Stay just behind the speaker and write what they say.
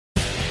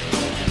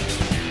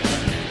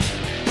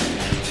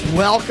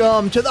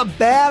Welcome to the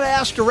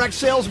Badass Direct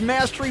Sales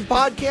Mastery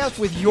Podcast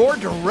with your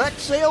direct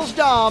sales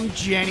dom,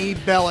 Jenny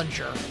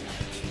Bellinger.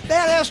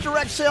 Badass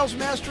Direct Sales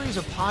Mastery is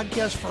a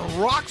podcast for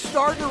rock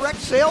star direct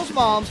sales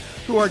moms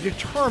who are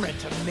determined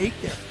to make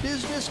their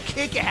business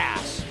kick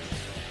ass.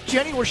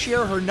 Jenny will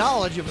share her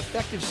knowledge of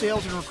effective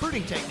sales and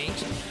recruiting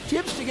techniques,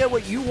 tips to get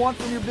what you want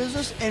from your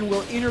business, and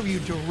will interview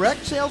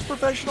direct sales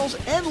professionals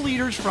and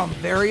leaders from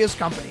various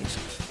companies.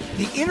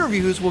 The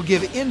interviews will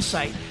give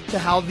insight to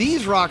how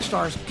these rock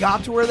stars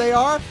got to where they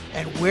are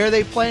and where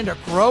they plan to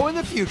grow in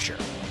the future.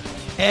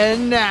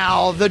 And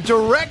now, the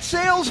direct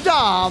sales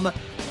dom,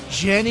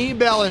 Jenny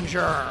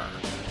Bellinger.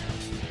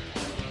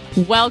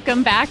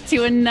 Welcome back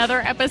to another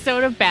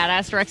episode of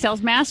Badass Direct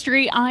Sales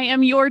Mastery. I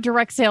am your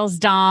direct sales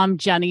dom,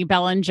 Jenny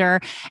Bellinger,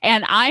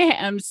 and I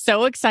am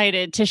so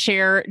excited to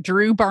share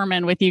Drew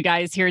Berman with you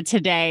guys here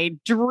today.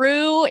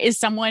 Drew is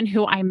someone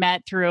who I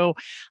met through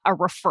a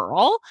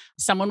referral.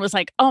 Someone was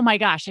like, oh my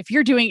gosh, if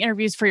you're doing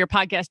interviews for your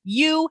podcast,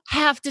 you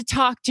have to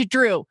talk to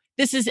Drew.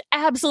 This is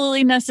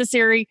absolutely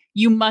necessary.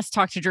 You must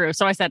talk to Drew.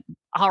 So I said,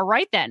 all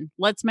right, then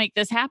let's make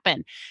this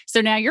happen. So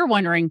now you're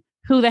wondering,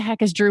 who the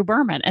heck is Drew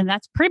Berman? And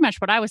that's pretty much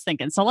what I was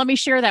thinking. So let me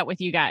share that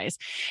with you guys.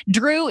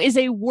 Drew is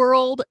a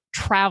world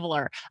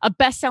traveler, a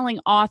best-selling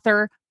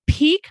author,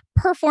 peak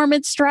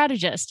performance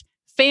strategist,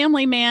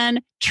 family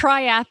man,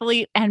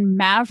 triathlete, and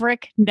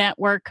maverick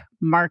network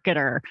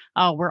marketer.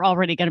 Oh, we're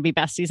already going to be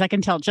besties. I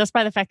can tell just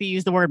by the fact that you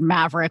use the word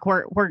maverick,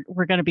 we're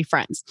going to be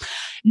friends.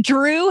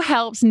 Drew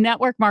helps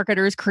network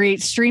marketers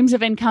create streams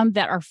of income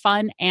that are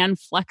fun and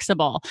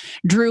flexible.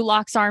 Drew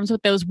locks arms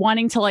with those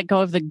wanting to let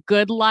go of the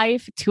good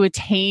life to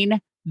attain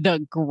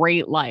the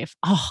great life.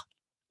 Oh,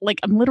 like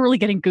I'm literally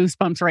getting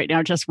goosebumps right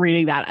now just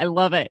reading that. I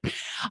love it.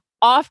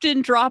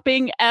 Often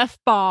dropping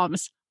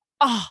F-bombs.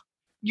 Oh,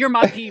 you're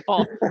my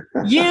people.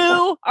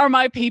 You are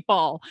my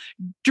people.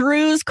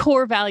 Drew's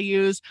core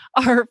values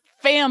are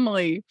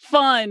family,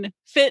 fun,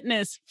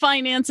 fitness,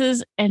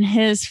 finances, and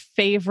his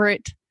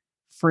favorite,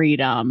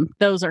 freedom.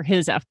 Those are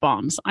his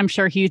F-bombs. I'm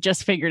sure he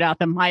just figured out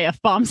that my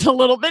F-bomb's a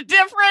little bit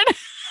different.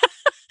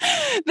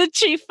 The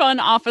Chief Fun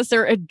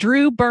Officer at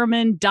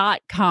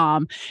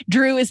drewberman.com.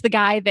 Drew is the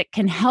guy that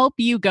can help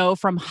you go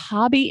from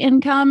hobby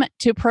income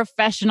to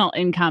professional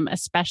income,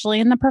 especially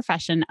in the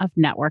profession of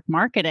network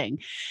marketing.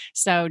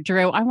 So,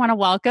 Drew, I want to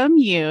welcome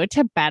you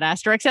to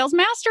Badass Direct Sales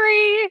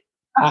Mastery.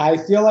 I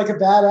feel like a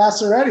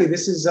badass already.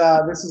 This is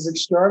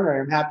extraordinary.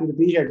 I'm happy to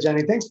be here,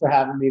 Jenny. Thanks for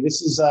having me.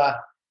 This is,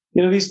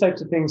 these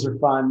types of things are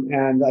fun,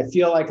 and I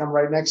feel like I'm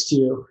right next to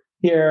you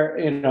here,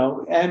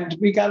 and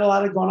we got a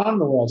lot of going on in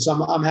the world. So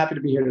I'm happy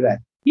to be here today.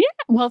 Yeah.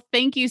 Well,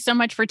 thank you so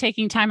much for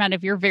taking time out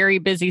of your very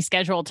busy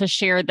schedule to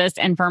share this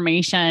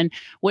information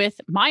with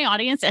my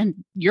audience. And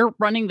you're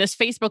running this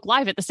Facebook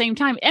Live at the same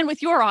time and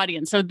with your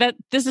audience. So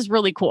this is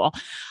really cool.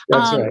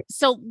 That's right.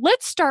 So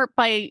let's start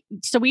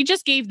so we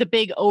just gave the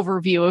big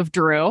overview of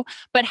Drew,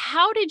 but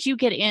how did you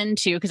get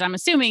into, because I'm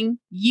assuming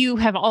you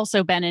have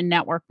also been in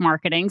network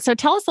marketing. So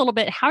tell us a little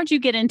bit, how'd you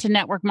get into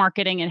network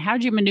marketing and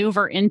how'd you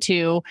maneuver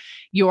into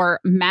your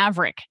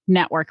Maverick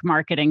network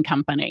marketing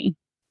company?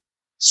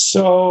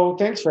 So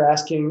thanks for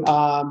asking.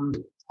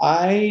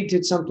 I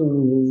did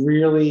something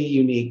really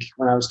unique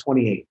when I was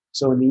 28.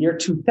 So in the year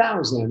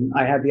 2000,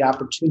 I had the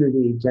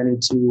opportunity, Jenny,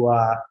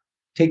 to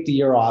take the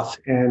year off,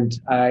 and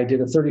I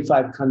did a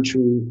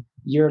 35-country,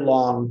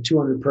 year-long,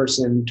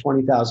 200-person,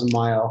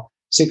 20,000-mile,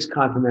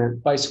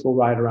 6-continent bicycle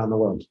ride around the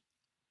world.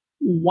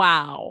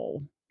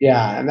 Wow.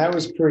 Yeah, and that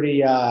was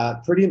pretty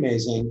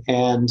amazing.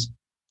 And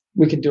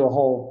we could do a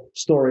whole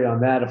story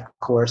on that, of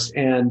course.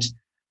 And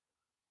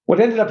what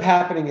ended up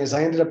happening is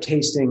I ended up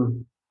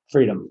tasting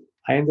freedom.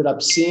 I ended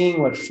up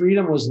seeing what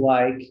freedom was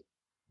like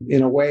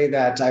in a way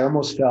that I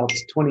almost felt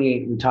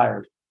 28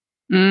 retired.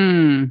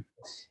 And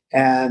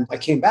I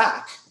came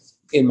back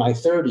in my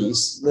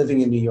 30s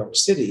living in New York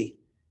City,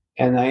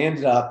 and I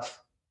ended up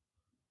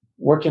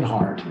working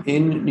hard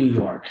in New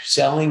York,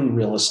 selling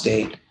real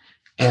estate.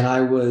 And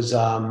I was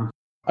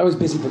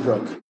busy but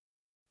broke.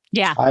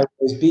 Yeah. I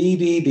was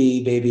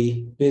BBB,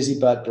 baby, busy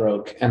but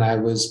broke. And I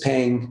was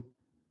paying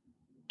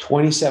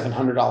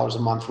 $2,700 a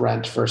month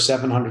rent for a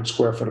 700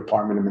 square foot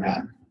apartment in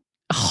Manhattan.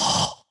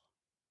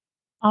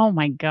 Oh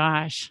my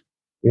gosh.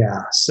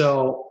 Yeah.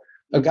 So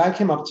a guy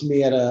came up to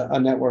me at a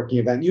networking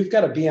event. You've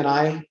got a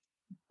BNI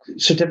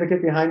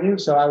certificate behind you.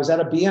 So I was at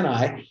a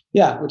BNI,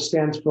 which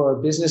stands for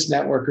Business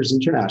Networkers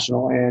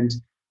International. And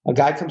a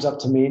guy comes up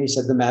to me and he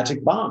said, the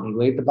magic bomb. He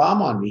laid the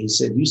bomb on me. He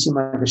said, you seem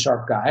like a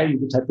sharp guy. Are you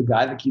the type of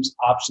guy that keeps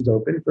options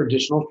open for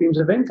additional streams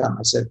of income?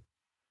 I said,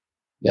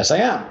 yes, I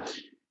am.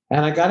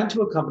 And I got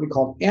into a company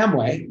called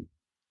Amway,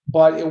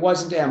 but it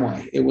wasn't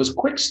Amway. It was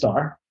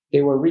Quickstar.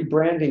 They were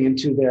rebranding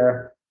into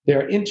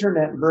their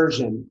internet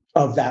version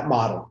of that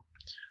model.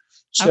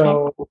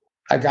 So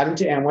I got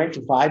into Amway for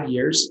 5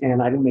 years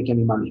and I didn't make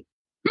any money.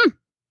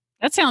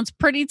 That sounds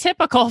pretty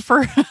typical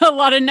for a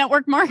lot of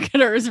network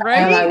marketers, right?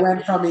 And I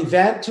went from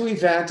event to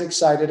event,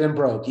 excited and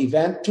broke,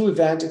 event to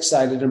event,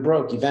 excited and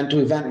broke, event to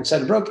event,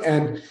 excited and broke.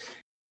 And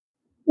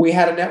we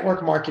had a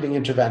network marketing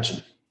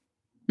intervention.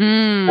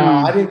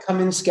 I didn't come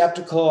in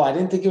skeptical. I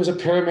didn't think it was a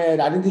pyramid.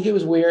 I didn't think it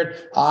was weird.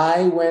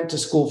 I went to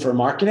school for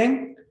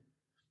marketing.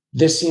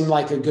 This seemed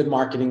like a good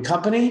marketing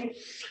company,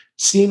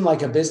 seemed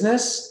like a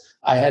business.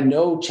 I had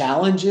no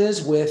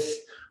challenges with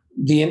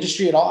the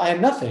industry at all. I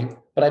had nothing,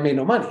 but I made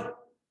no money.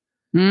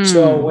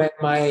 So when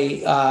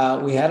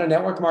we had a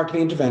network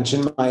marketing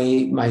intervention,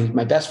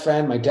 my best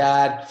friend, my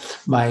dad,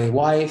 my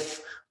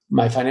wife,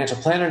 my financial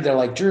planner, they're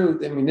like, Drew,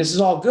 I mean, this is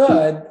all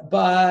good,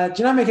 but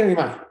you're not making any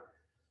money.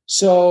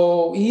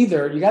 So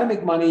either you got to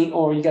make money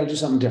or you got to do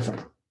something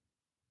different.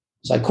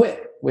 So I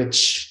quit,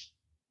 which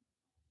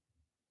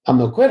I'm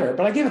no quitter,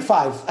 but I gave it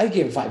 5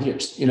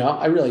 years,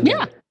 I really did.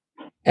 Yeah.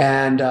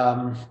 And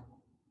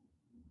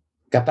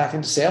got back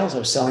into sales. I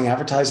was selling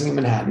advertising in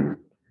Manhattan,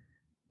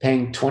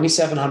 paying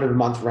 $2,700 a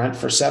month rent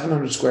for a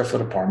 700 square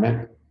foot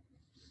apartment,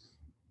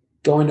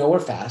 going nowhere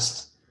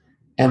fast.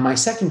 And my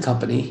second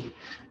company,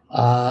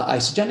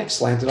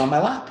 Isagenix, landed on my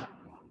lap.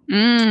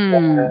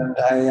 And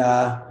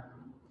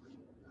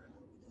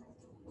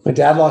my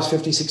dad lost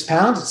 56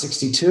 pounds at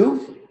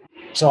 62.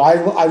 So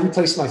I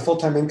replaced my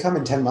full-time income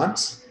in 10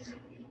 months.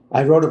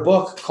 I wrote a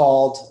book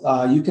called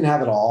You Can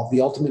Have It All,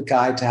 The Ultimate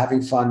Guide to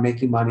Having Fun,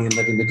 Making Money, and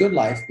Living the Good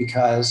Life,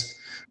 because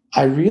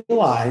I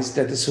realized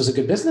that this was a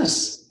good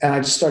business. And I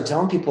just started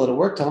telling people that it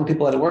worked, telling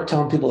people that it worked.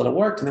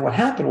 And then what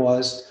happened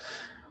was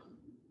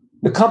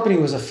the company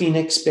was a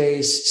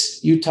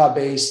Phoenix-based,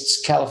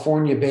 Utah-based,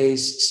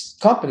 California-based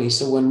company.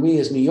 So when we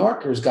as New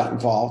Yorkers got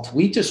involved,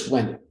 we just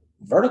went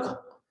vertical.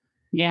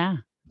 Yeah.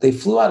 They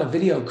flew out a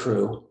video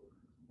crew,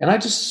 and I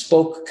just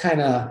spoke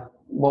kind of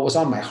what was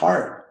on my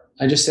heart.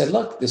 I just said,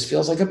 look, this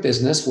feels like a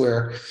business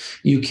where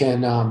you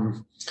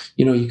can,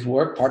 you can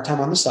work part-time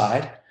on the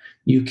side.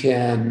 You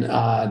can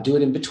do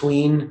it in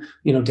between,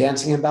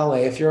 dancing and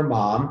ballet if you're a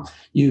mom.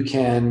 You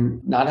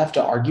can not have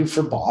to argue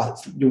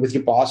with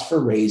your boss for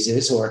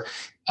raises, or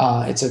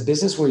it's a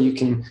business where you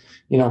can,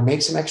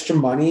 make some extra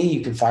money.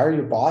 You can fire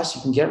your boss.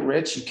 You can get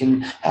rich. You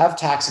can have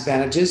tax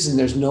advantages, and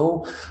there's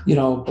no,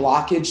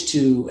 blockage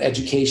to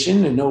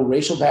education, and no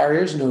racial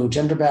barriers, no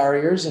gender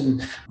barriers,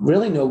 and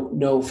really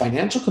no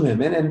financial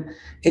commitment. And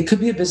it could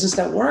be a business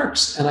that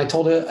works. And I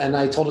told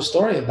a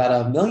story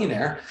about a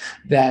millionaire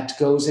that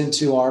goes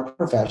into our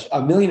profession,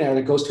 a millionaire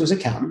that goes to his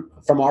accountant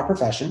from our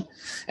profession.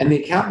 And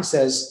the accountant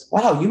says,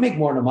 wow, you make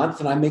more in a month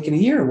than I'm making a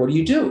year. What do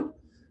you do?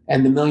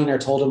 And the millionaire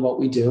told him what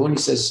we do. And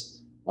he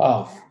says,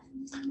 oh,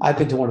 I've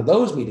been to one of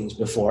those meetings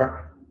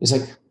before. He's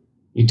like,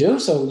 you do?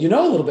 So you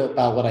know a little bit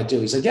about what I do.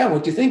 He's like, yeah,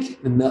 what do you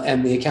think? And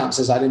the accountant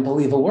says, I didn't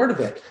believe a word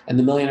of it. And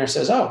the millionaire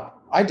says, oh,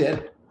 I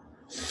did.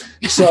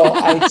 So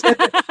I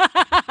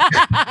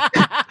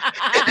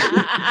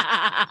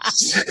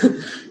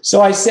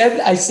said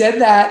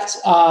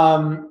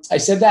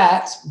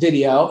that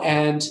video,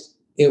 and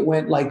it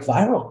went like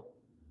viral.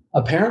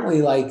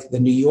 Apparently, like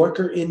the New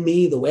Yorker in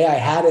me, the way I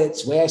had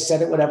it, the way I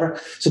said it, whatever.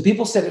 So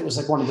people said it was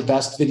like one of the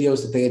best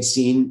videos that they had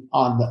seen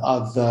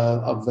of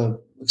the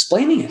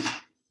explaining it.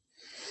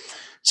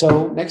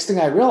 So next thing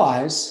I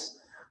realize,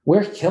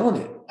 we're killing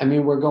it. I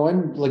mean, we're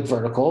going like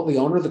vertical. The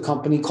owner of the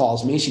company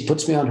calls me. She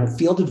puts me on her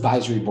field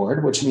advisory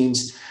board, which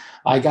means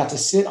I got to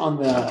sit on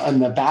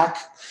the back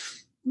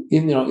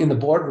in the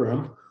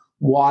boardroom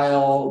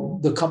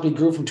while the company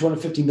grew from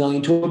 250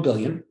 million to $1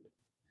 billion.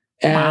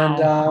 And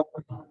wow.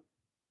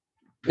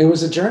 It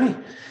was a journey.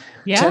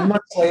 Yeah. 10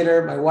 months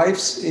later, my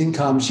wife's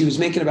income, she was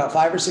making about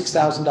 $5,000 or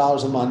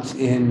 $6,000 a month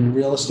in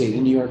real estate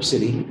in New York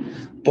City,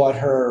 but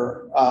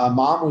her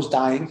mom was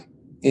dying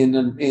in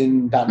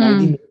about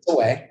 90 minutes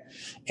away.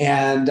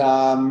 And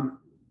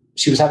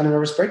she was having a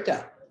nervous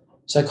breakdown.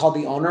 So I called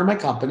the owner of my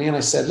company and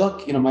I said,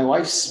 look, my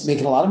wife's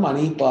making a lot of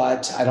money,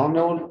 but I don't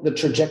know the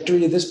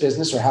trajectory of this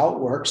business or how it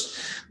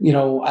works. I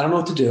don't know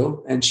what to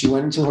do. And she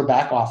went into her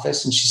back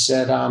office and she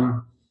said,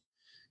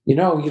 we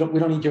don't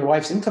need your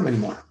wife's income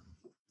anymore.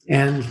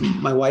 And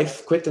my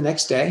wife quit the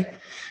next day,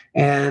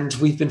 and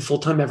we've been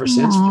full-time ever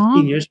since.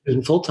 15 years we've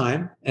been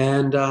full-time.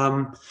 And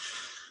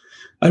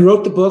I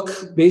wrote the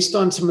book based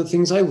on some of the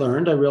things I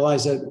learned. I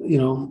realized that,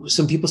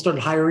 some people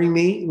started hiring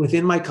me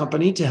within my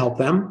company to help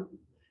them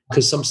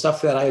because some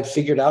stuff that I had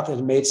figured out that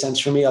had made sense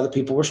for me, other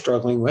people were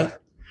struggling with.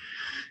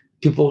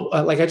 People,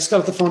 like I just got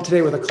off the phone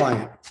today with a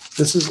client.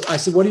 I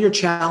said, what are your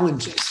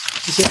challenges?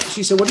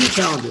 She said, what are your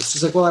challenges?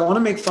 She's like, well, I want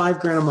to make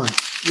 $5,000 a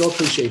month. You'll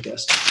appreciate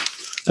this.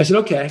 I said,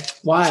 okay,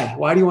 why?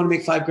 Why do you want to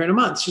make $5,000 a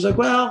month? She's like,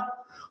 well,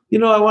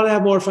 I want to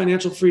have more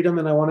financial freedom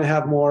and I want to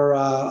have more,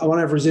 I want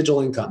to have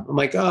residual income. I'm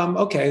like,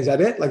 okay, is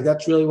that it? Like,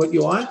 that's really what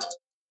you want?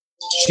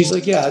 She's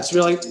like, yeah, it's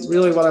really,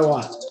 really what I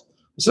want.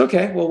 I said,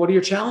 okay, well, what are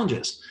your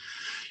challenges?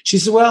 She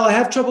said, well, I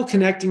have trouble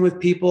connecting with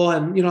people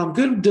and, I'm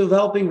good at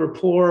developing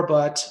rapport,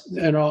 but,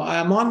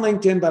 I'm on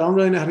LinkedIn, but I don't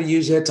really know how to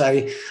use it.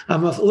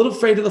 I'm a little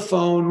afraid of the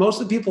phone.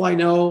 Most of the people I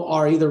know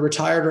are either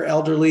retired or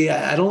elderly.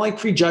 I don't like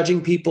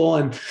prejudging people.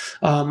 And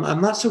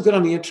I'm not so good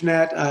on the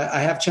internet. I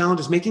have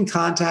challenges making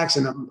contacts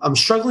and I'm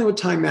struggling with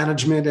time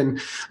management.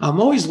 And I'm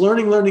always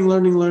learning,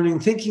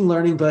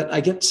 learning, but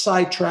I get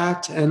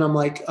sidetracked and I'm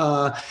like,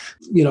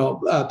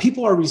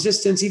 people are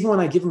resistant even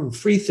when I give them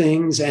free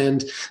things.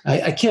 And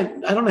I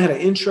don't know how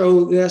to intro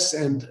intro this,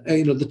 and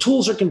the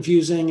tools are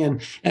confusing,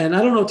 and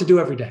I don't know what to do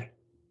every day.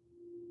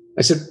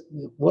 I said,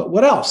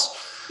 what else?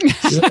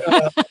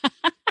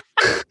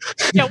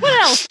 Yeah, what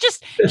else?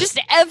 Just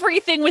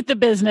everything with the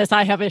business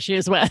I have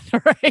issues with,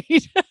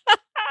 right?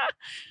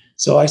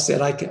 So I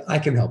said, I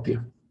can help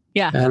you.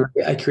 Yeah. And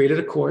I created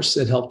a course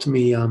that helped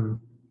me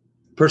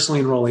personally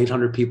enroll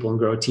 800 people and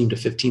grow a team to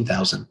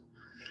 15,000.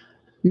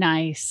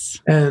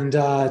 Nice. And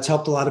it's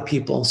helped a lot of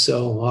people.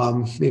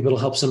 So maybe it'll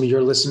help some of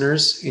your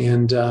listeners.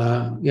 And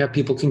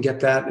people can get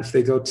that if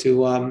they go to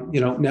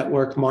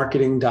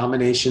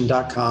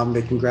networkmarketingdomination.com.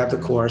 They can grab the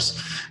course,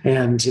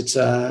 and it's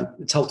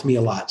helped me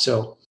a lot.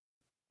 So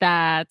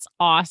that's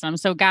awesome.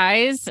 So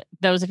guys,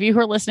 those of you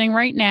who are listening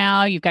right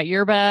now, you've got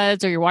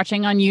earbuds or you're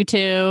watching on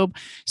YouTube,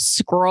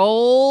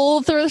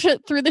 scroll through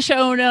the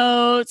show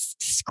notes,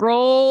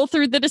 scroll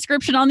through the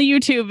description on the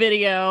YouTube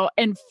video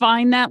and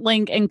find that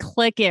link and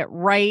click it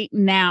right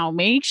now.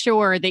 Make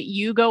sure that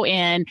you go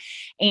in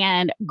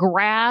and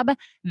grab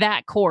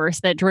that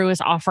course that Drew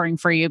is offering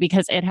for you,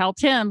 because it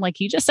helped him,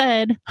 like you just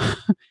said,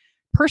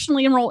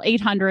 personally enroll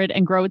 800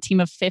 and grow a team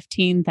of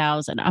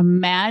 15,000.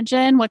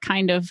 Imagine what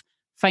kind of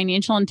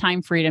financial and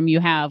time freedom you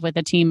have with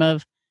a team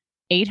of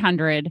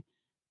 800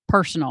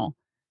 personal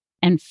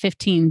and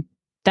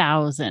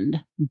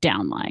 15,000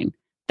 downline.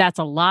 That's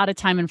a lot of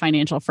time and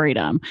financial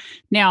freedom.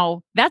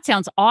 Now, that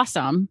sounds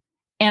awesome.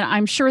 And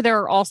I'm sure there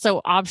are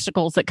also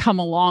obstacles that come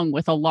along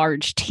with a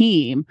large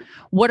team.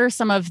 What are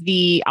some of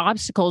the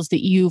obstacles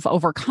that you've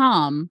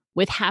overcome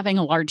with having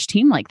a large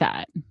team like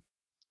that?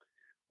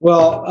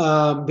 Well,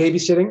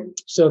 babysitting.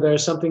 So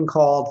there's something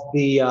called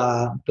the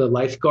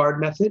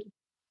lifeguard method.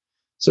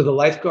 So the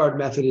lifeguard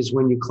method is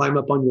when you climb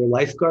up on your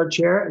lifeguard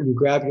chair and you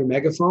grab your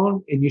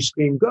megaphone and you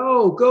scream,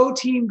 go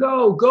team,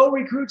 go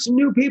recruit some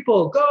new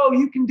people, go,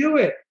 you can do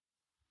it.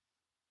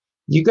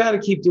 You got to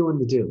keep doing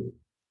the do.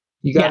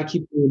 You got to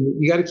keep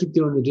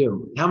doing the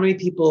do. How many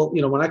people,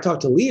 when I talk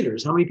to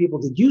leaders, how many people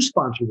did you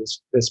sponsor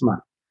this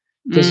month?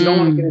 Because you don't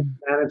want to get into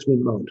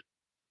management mode.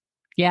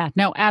 Yeah,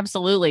 no,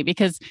 absolutely.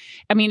 Because,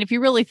 if you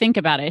really think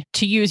about it,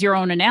 to use your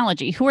own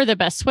analogy, who are the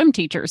best swim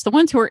teachers? The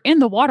ones who are in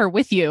the water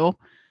with you,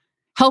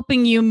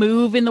 helping you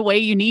move in the way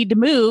you need to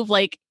move.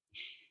 Like,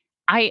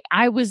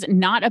 I was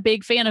not a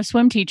big fan of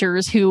swim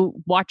teachers who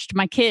watched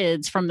my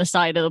kids from the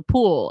side of the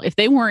pool. If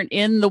they weren't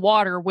in the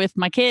water with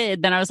my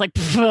kid, then I was like,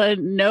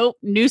 nope,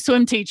 new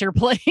swim teacher,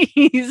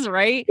 please.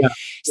 Right. Yeah.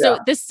 So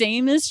the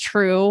same is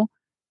true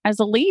as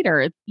a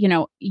leader.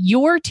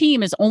 Your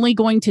team is only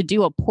going to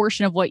do a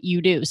portion of what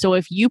you do. So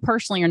if you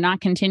personally are not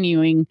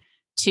continuing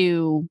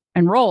to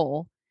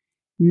enroll,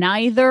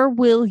 neither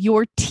will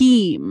your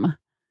team.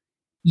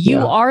 You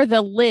are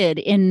the lid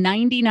in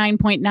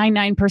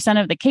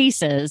 99.99% of the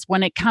cases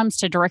when it comes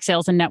to direct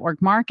sales and network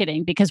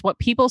marketing, because what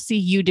people see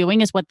you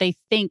doing is what they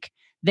think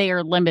they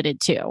are limited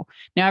to.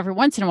 Now, every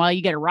once in a while,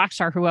 you get a rock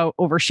star who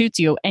overshoots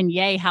you, and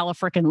yay,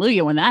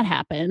 hallelujah when that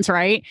happens,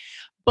 right?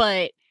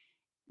 But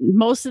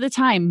most of the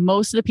time,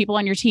 most of the people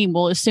on your team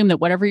will assume that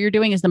whatever you're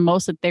doing is the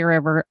most that they're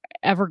ever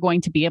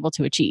going to be able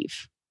to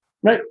achieve.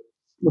 Right.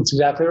 That's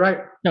exactly right.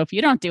 So if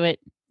you don't do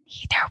it,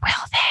 neither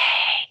will they.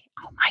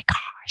 Oh my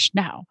gosh,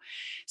 no.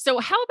 So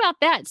how about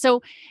that?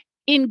 So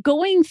in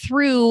going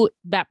through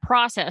that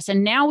process,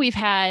 and now we've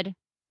had,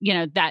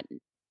 that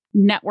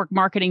network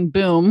marketing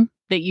boom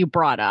that you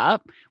brought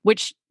up,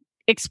 which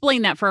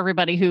explain that for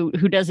everybody who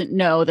doesn't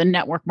know the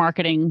network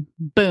marketing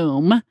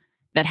boom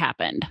that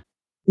happened.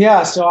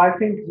 Yeah, so I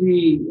think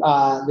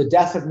the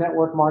death of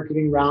network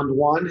marketing round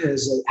one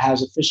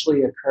has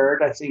officially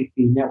occurred. I think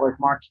the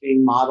network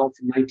marketing model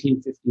from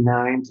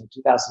 1959 to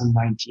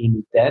 2019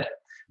 is dead.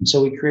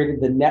 So we created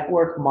the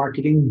network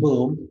marketing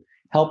boom,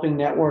 helping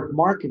network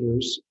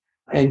marketers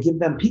and give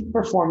them peak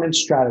performance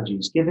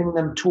strategies, giving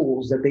them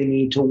tools that they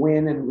need to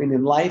win and win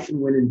in life and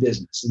win in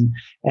business,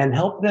 and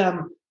help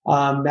them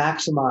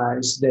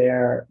maximize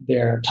their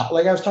top.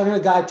 Like I was talking to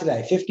a guy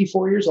today,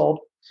 54 years old,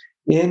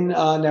 in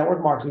a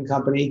network marketing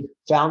company,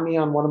 found me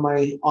on one of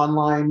my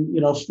online,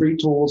 free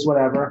tools,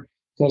 whatever,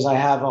 because I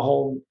have a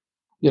whole,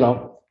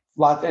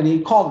 lot. And he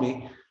called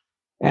me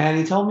and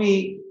he told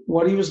me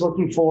what he was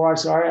looking for. I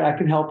said, all right, I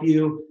can help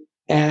you.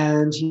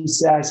 And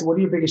I said, what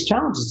are your biggest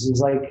challenges?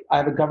 He's like, I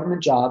have a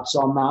government job,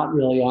 so I'm not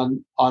really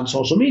on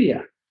social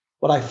media.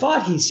 What I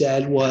thought he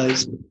said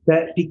was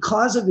that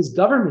because of his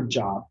government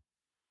job,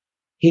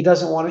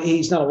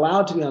 he's not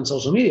allowed to be on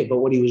social media. But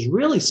what he was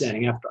really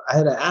saying, after I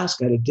had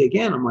to dig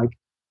in,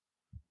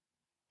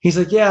 he's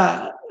like,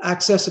 yeah,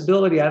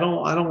 accessibility. I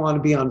don't want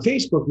to be on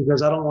Facebook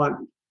because I don't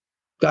want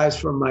guys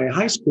from my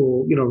high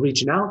school,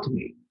 reaching out to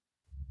me.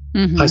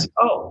 Mm-hmm. I said,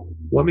 oh,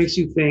 what makes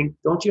you think,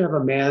 don't you have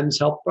a man's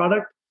health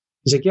product?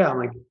 He's like, yeah. I'm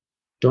like,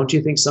 don't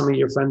you think some of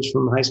your friends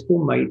from high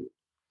school might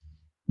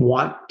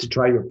want to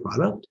try your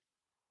product?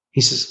 He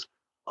says,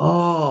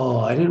 oh,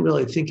 I didn't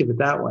really think of it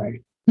that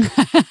way. So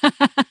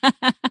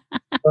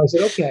I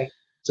said, okay,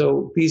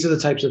 so these are the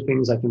types of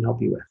things I can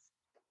help you with.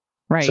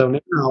 Right. So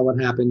now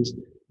what happened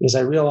is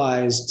I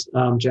realized,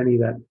 Jenny,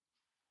 that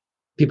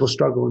people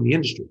struggle in the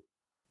industry.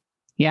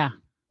 Yeah.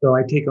 So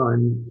I take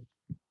on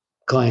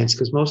clients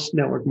because most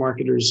network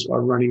marketers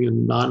are running a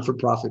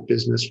non-for-profit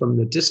business from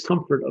the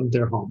discomfort of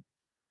their home.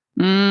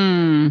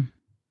 And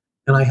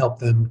I help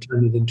them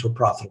turn it into a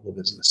profitable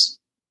business.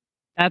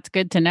 That's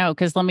good to know.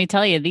 Because let me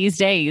tell you, these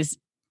days,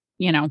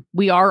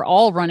 we are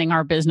all running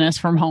our business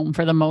from home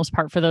for the most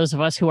part, for those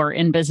of us who are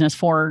in business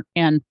for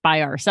and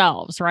by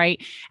ourselves,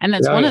 right? And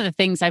that's one of the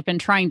things I've been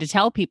trying to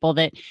tell people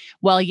that,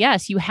 well,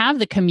 yes, you have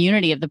the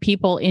community of the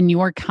people in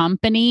your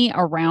company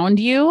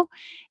around you.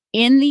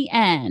 In the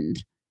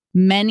end,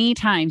 many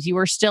times you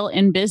are still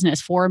in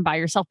business for and by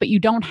yourself, but you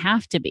don't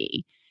have to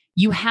be.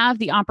 You have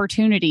the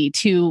opportunity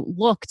to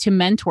look to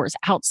mentors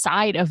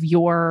outside of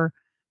your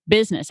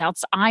business,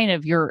 outside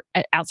of your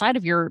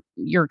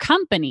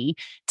company,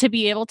 to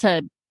be able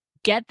to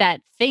get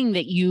that thing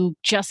that you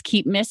just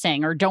keep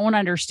missing or don't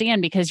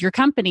understand, because your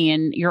company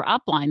and your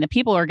upline, the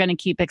people are going to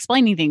keep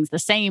explaining things the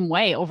same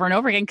way over and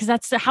over again because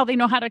that's how they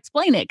know how to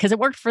explain it, because it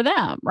worked for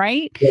them,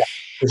 right? Yeah,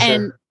 for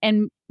sure.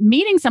 And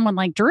meeting someone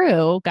like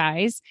Drew,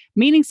 guys,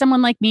 meeting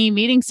someone like me,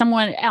 meeting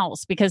someone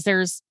else, because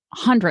there's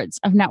hundreds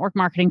of network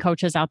marketing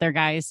coaches out there,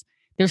 guys.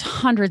 There's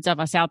hundreds of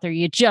us out there.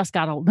 You just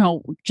got to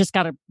know, just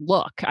got to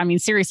look. I mean,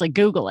 seriously,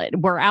 Google it.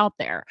 We're out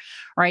there,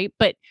 right?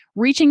 But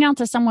reaching out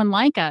to someone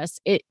like us,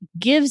 it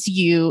gives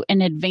you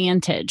an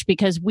advantage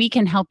because we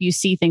can help you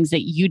see things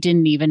that you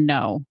didn't even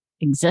know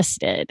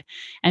existed.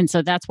 And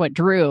so that's what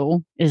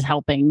Drew is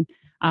helping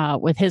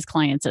with his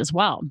clients as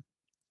well.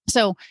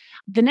 So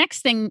the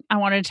next thing I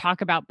wanted to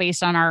talk about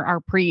based on our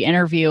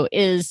pre-interview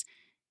is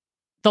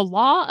the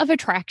law of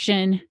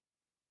attraction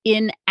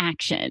in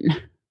action.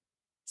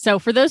 So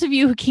for those of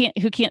you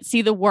who can't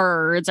see the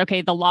words,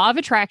 okay, the law of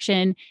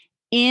attraction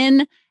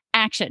in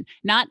action,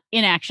 not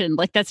inaction.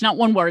 Like that's not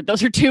one word.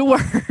 Those are two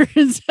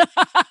words.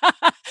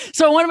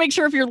 So I want to make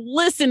sure if you're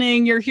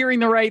listening, you're hearing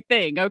the right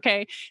thing.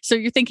 Okay. So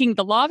you're thinking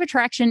the law of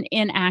attraction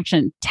in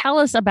action. Tell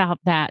us about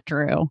that,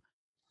 Drew.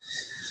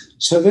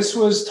 So this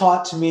was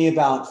taught to me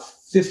about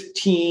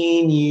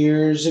 15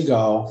 years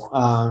ago.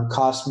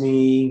 Cost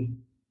me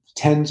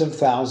tens of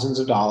thousands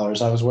of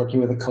dollars. I was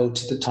working with a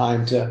coach at the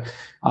time to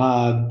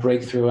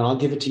break through, and I'll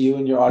give it to you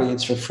and your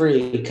audience for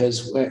free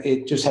because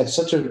it just had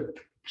such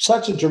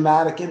a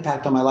dramatic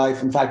impact on my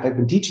life. In fact, I've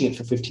been teaching it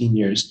for 15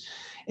 years.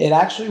 It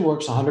actually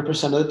works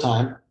 100% of the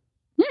time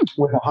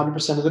with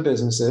 100% of the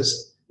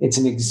businesses. It's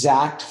an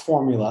exact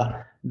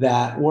formula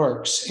that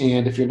works.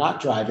 And if you're not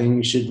driving,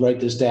 you should write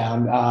this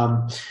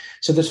down.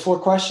 So there's 4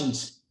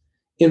 questions.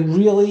 It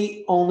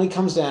really only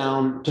comes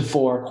down to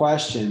 4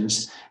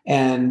 questions.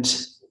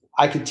 And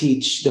I could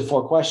teach the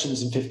 4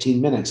 questions in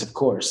 15 minutes, of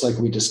course, like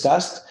we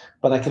discussed,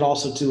 but I could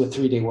also do a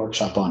 3-day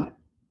workshop on it.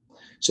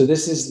 So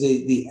this is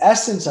the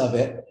essence of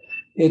it.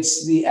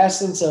 It's the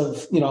essence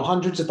of,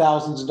 hundreds of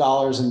thousands of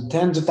dollars and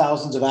tens of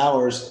thousands of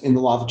hours in the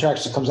law of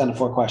attraction. It comes down to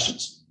 4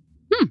 questions.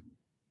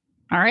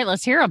 All right,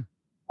 let's hear them.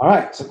 All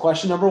right. So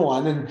question number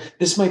 1, and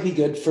this might be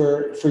good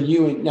for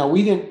you. Now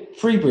we didn't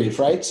pre-brief,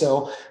 right?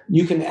 So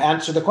you can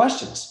answer the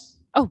questions.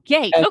 Oh,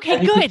 yay. Okay,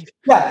 and good.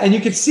 And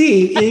you'll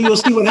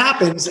see what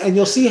happens, and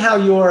you'll see how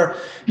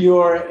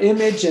your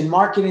image and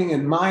marketing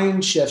and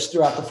mind shifts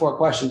throughout the 4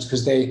 questions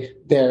because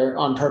they're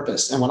on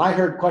purpose. And when I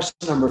heard question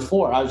number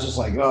 4, I was just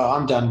like, oh,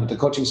 I'm done with the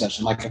coaching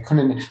session. Like I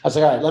was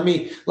like, all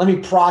right, let me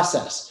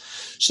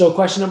process. So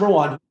question number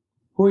 1,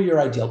 who are your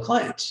ideal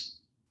clients?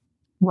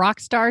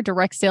 Rockstar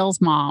direct sales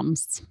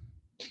moms.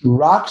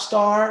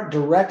 Rockstar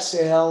direct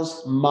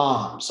sales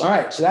moms. All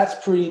right. So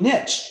that's pretty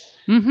niche.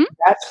 Mm-hmm.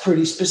 That's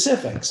pretty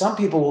specific. Some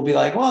people will be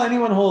like, well,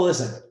 anyone who'll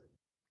listen.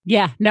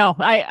 Yeah, no,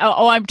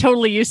 I'm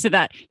totally used to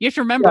that. You have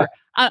to remember,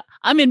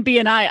 I'm in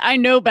BNI. I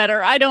know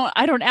better. I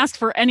don't ask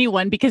for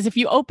anyone because if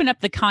you open up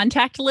the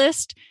contact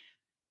list,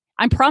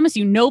 I promise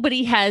you,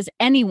 nobody has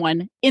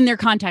anyone in their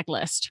contact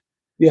list.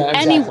 Yeah,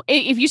 exactly.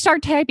 If you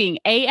start typing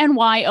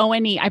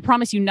ANYONE, I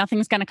promise you,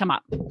 nothing's going to come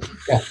up.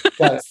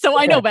 Yeah, so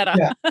I know better.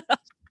 Yeah.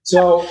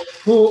 So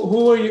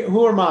who are you?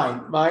 Who are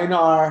mine? Mine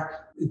are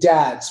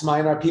dads.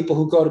 Mine are people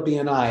who go to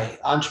BNI,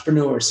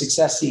 entrepreneurs,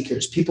 success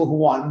seekers, people who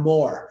want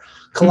more,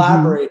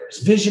 collaborators,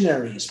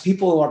 visionaries,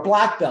 people who are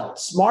black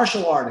belts,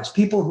 martial artists,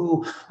 people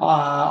who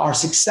are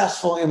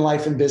successful in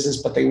life and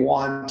business, but they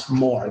want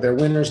more. They're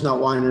winners, not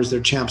whiners. They're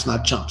champs,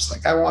 not chumps.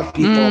 Like I want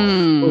people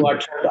who are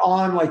turned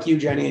on like you,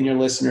 Jenny, and your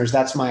listeners.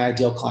 That's my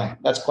ideal client.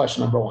 That's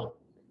question number 1.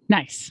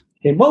 Nice.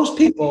 And most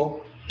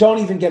people don't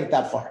even get it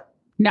that far.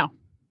 No.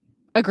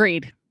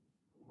 Agreed.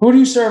 Who do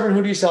you serve and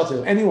who do you sell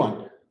to?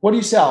 Anyone. What do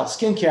you sell?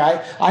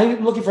 Skincare.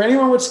 I'm looking for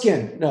anyone with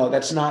skin. No,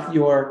 that's not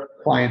your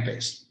client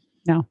base.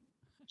 No.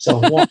 So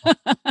 1,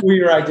 who are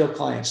your ideal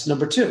clients?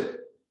 Number 2,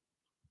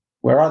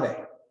 where are they?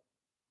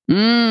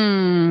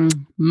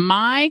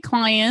 My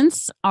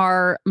clients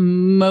are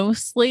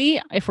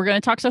mostly, if we're going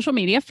to talk social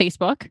media,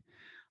 Facebook.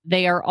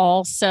 They are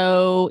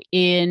also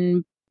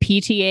in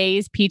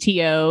PTAs,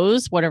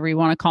 PTOs, whatever you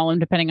want to call them,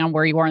 depending on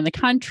where you are in the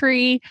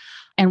country.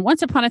 And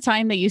once upon a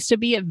time, they used to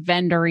be at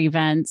vendor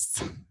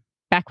events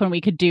back when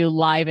we could do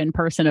live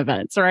in-person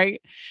events,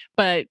 right?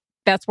 But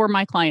that's where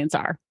my clients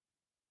are.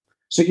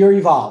 So you're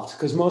evolved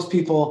because most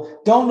people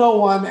don't know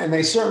 1 and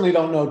they certainly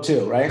don't know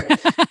 2, right?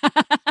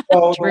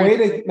 So the way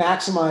to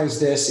maximize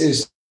this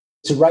is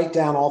to write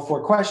down all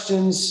 4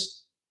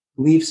 questions,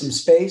 leave some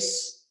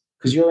space,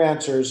 because your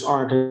answers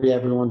aren't going to be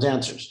everyone's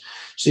answers.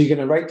 So you're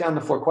going to write down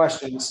the 4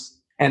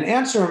 questions and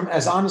answer them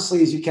as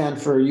honestly as you can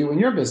for you and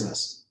your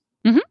business.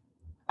 Mm-hmm.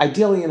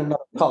 Ideally in another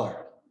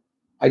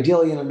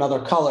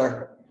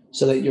color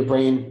so that your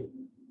brain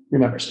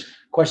remembers.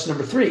 Question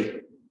number 3,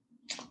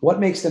 what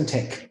makes them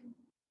tick?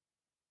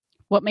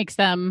 What makes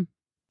them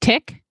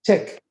tick?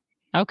 Tick.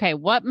 Okay.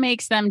 What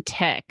makes them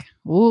tick?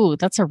 Ooh,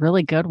 that's a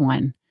really good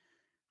one.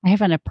 I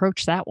haven't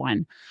approached that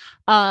one.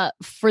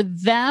 For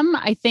them,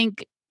 I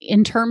think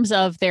in terms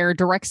of their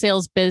direct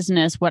sales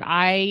business, what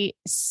I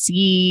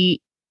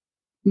see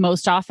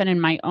most often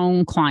in my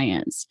own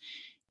clients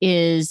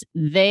is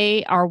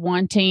they are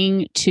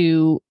wanting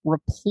to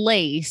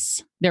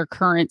replace their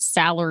current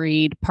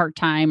salaried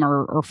part-time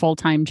or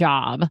full-time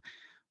job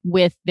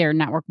with their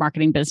network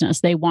marketing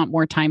business. They want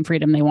more time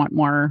freedom. They want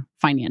more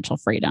financial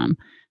freedom.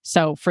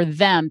 So for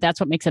them, that's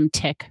what makes them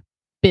tick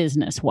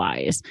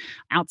business-wise.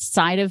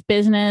 Outside of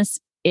business,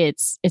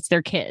 it's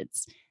their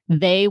kids.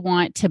 They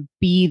want to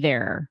be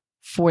there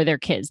for their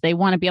kids. They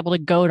want to be able to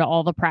go to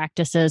all the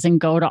practices and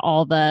go to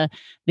all the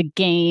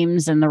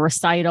games and the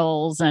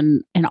recitals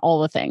and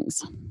all the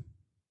things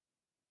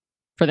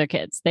for their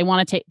kids. They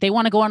want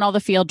to go on all the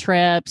field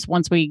trips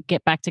once we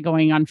get back to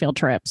going on field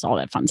trips, all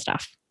that fun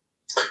stuff.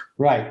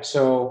 Right.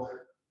 So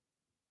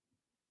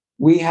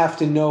we have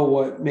to know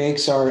what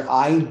makes our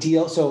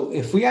ideal. So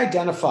if we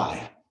identify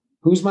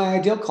who's my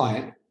ideal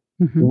client,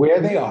 where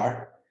they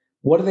are,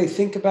 what do they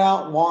think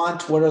about,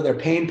 want, what are their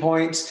pain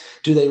points?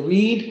 Do they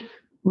read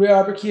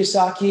Robert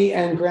Kiyosaki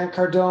and Grant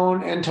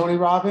Cardone and Tony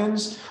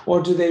Robbins,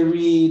 or do they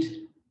read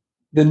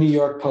the New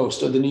York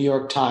Post or the New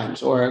York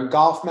Times or a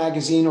golf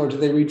magazine, or do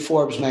they read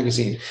Forbes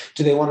magazine?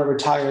 Do they want to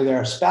retire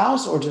their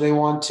spouse, or do they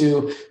want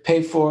to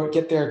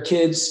get their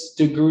kids'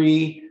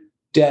 degree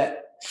debt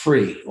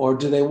free, or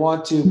do they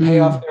want to pay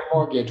off their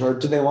mortgage, or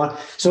do they want?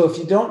 So if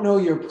you don't know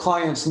your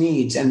client's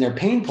needs and their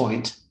pain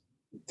point,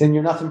 then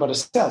you're nothing but a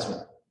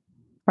salesman.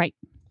 Right.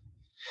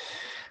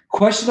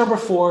 Question number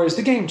 4 is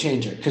the game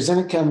changer, because then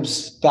it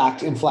comes back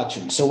to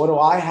inflection. So what do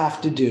I have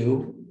to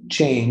do,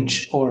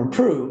 change, or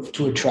improve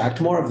to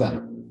attract more of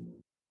them?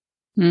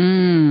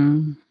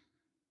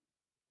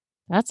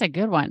 That's a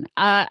good one.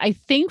 I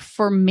think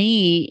for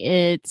me,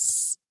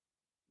 it's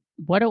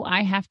what do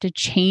I have to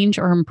change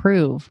or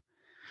improve?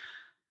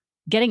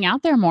 Getting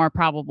out there more,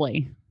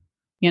 probably,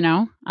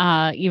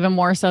 even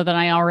more so than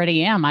I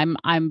already am.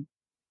 I'm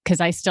because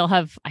I still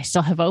have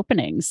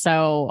openings.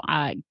 So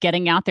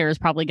getting out there is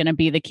probably going to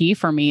be the key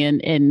for me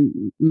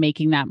in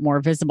making that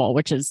more visible,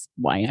 which is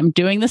why I'm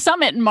doing the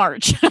summit in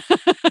March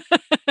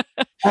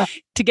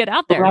to get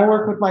out there. When I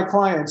work with my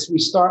clients, we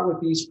start with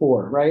these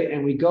 4, right?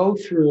 And we go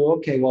through,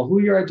 okay, well, who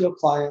are your ideal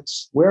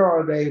clients? Where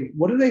are they?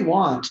 What do they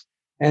want?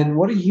 And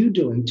what are you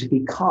doing to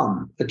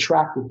become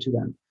attractive to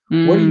them?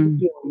 What are you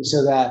doing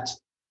so that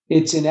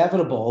it's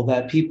inevitable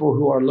that people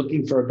who are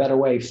looking for a better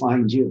way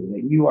find you,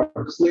 that you are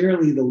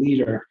clearly the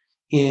leader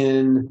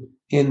in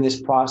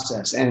this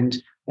process?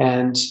 And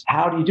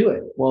how do you do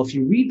it? Well, if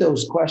you read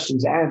those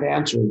questions and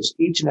answers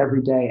each and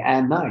every day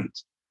and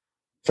night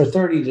for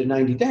 30 to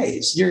 90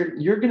 days,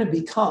 you're going to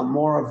become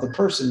more of the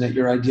person that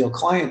your ideal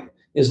client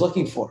is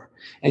looking for.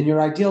 And your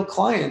ideal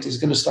client is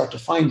going to start to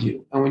find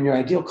you. And when your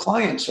ideal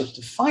client starts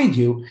to find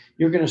you,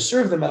 you're going to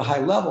serve them at a high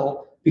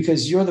level,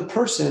 because you're the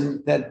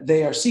person that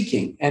they are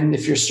seeking. And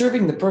if you're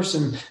serving the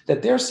person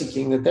that they're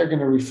seeking, that they're going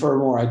to refer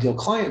more ideal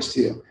clients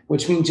to you,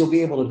 which means you'll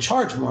be able to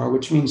charge more,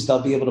 which means they'll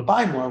be able to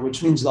buy more,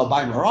 which means they'll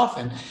buy more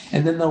often,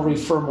 and then they'll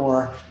refer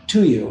more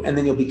to you, and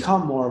then you'll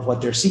become more of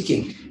what they're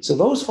seeking. So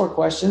those 4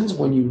 questions,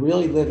 when you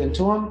really live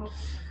into them,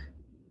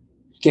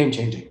 game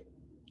changing.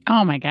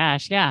 Oh my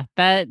gosh. Yeah.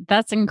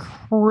 That's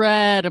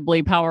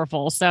incredibly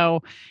powerful.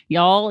 So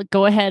y'all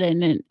go ahead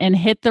and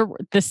hit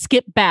the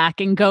skip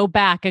back and go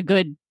back a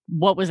good,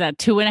 what was that?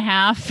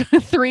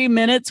 2.5, 3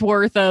 minutes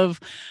worth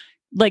of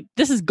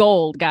this is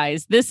gold,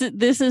 guys. This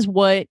is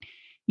what,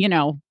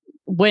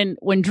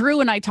 when Drew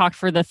and I talked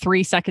for the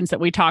 3 seconds that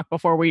we talked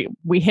before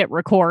we hit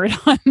record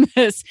on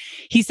this,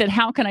 he said,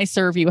 how can I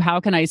serve you? How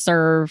can I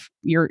serve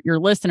your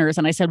listeners?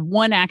 And I said,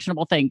 one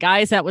actionable thing,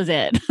 guys, that was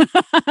it.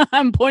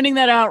 I'm pointing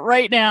that out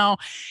right now.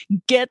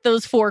 Get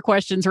those 4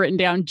 questions written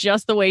down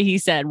just the way he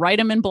said. Write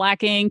them in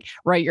black ink,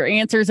 write your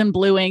answers in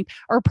blue ink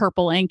or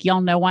purple ink.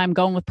 Y'all know why I'm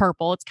going with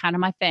purple. It's kind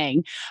of my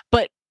thing,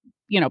 but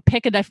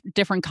pick a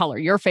different color,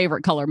 your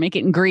favorite color, make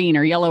it in green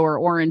or yellow or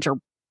orange or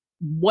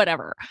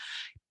whatever.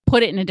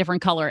 Put it in a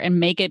different color and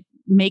make it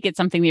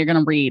something that you're going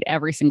to read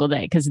every single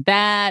day. Because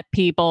that,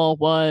 people,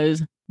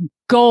 was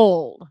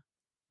gold.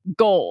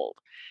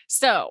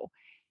 So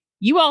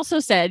you also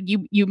said,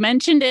 you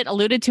mentioned it,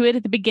 alluded to it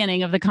at the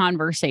beginning of the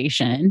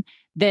conversation,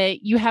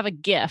 that you have a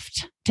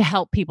gift to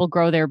help people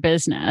grow their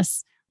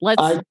business.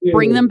 Let's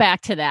bring them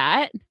back to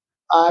that.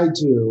 I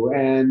do.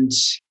 And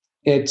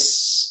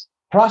it's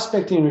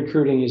prospecting and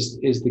recruiting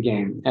is the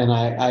game. And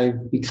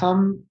I've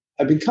become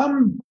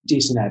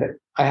decent at it.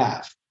 I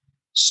have.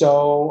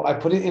 So I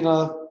put it in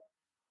a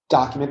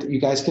document that you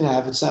guys can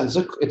have. It's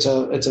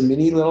a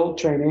mini little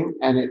training,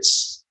 and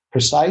it's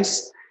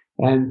precise.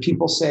 And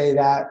people say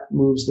that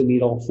moves the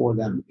needle for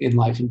them in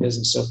life and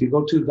business. So if you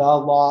go to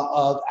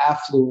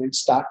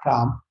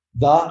thelawofAffluence.com,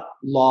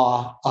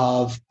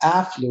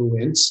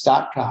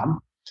 thelawofAffluence.com,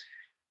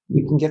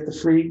 you can get the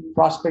free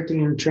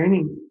prospecting and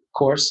training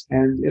course,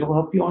 and it'll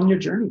help you on your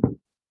journey.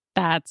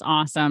 That's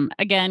awesome.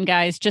 Again,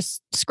 guys,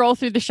 just scroll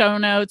through the show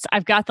notes.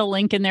 I've got the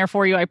link in there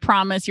for you. I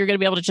promise you're going to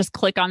be able to just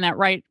click on that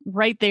right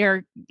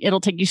there. It'll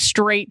take you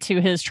straight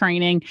to his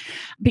training,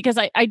 because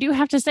I do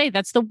have to say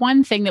that's the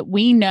one thing that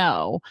we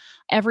know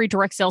every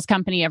direct sales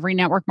company, every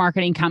network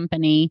marketing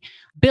company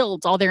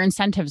builds all their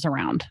incentives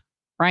around,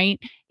 right?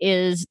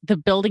 Is the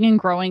building and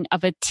growing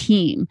of a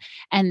team.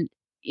 And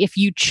if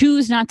you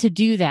choose not to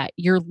do that,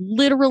 you're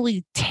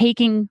literally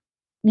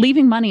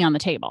leaving money on the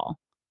table.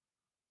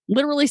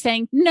 Literally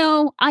saying,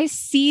 no, I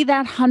see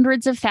that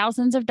hundreds of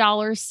thousands of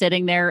dollars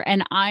sitting there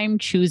and I'm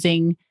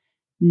choosing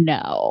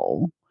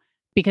no,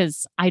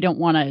 because I don't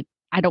want to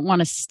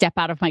step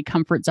out of my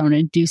comfort zone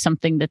and do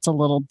something that's a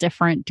little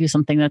different, do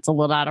something that's a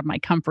little out of my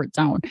comfort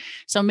zone.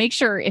 So make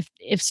sure if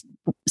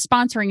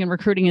sponsoring and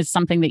recruiting is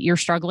something that you're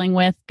struggling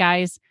with,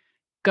 guys,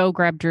 go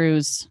grab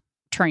Drew's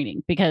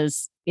training,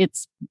 because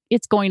it's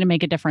going to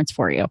make a difference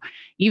for you.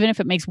 Even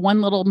if it makes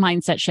one little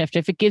mindset shift,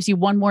 if it gives you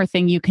one more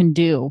thing you can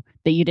do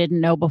that you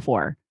didn't know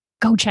before,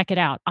 go check it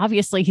out.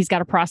 Obviously, he's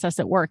got a process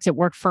that works. It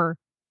worked for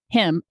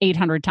him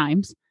 800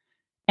 times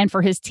and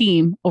for his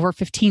team over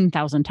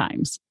 15,000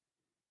 times.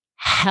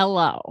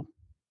 Hello,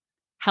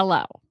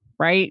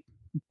 right?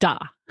 Duh.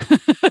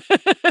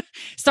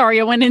 Sorry,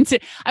 I went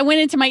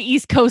into my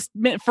East Coast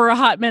for a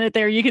hot minute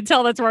there. You can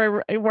tell that's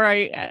where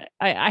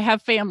I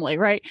have family,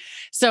 right?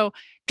 So,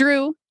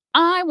 Drew,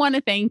 I want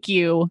to thank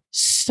you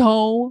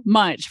so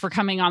much for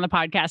coming on the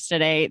podcast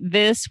today.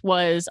 This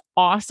was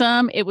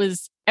awesome. It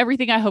was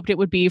everything I hoped it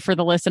would be for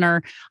the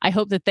listener. I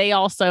hope that they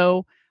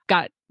also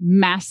got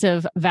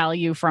massive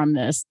value from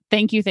this.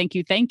 Thank you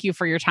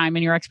for your time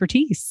and your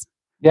expertise.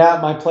 Yeah,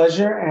 my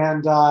pleasure.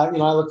 And, I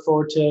look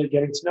forward to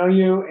getting to know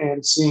you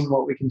and seeing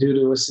what we can do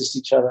to assist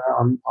each other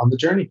on the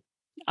journey.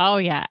 Oh,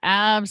 yeah,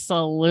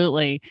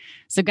 absolutely.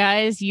 So,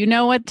 guys, you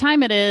know what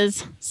time it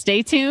is.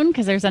 Stay tuned,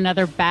 because there's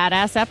another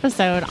badass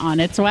episode on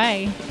its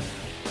way.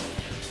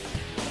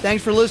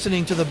 Thanks for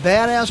listening to the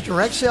Badass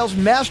Direct Sales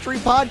Mastery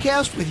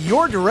Podcast with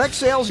your direct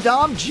sales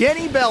dom,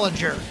 Jenny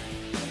Bellinger.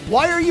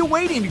 Why are you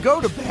waiting to go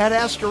to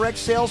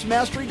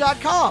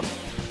badassdirectsalesmastery.com?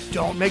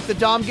 Don't make the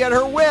dom get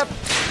her whip.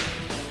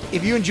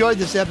 If you enjoyed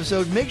this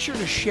episode, make sure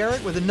to share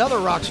it with another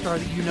rock star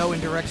that you know in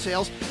direct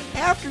sales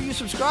after you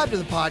subscribe to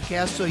the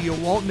podcast, so you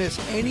won't miss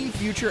any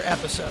future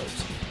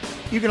episodes.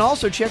 You can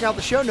also check out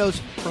the show notes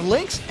for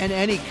links and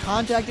any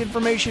contact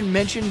information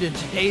mentioned in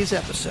today's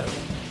episode.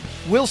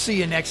 We'll see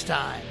you next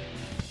time.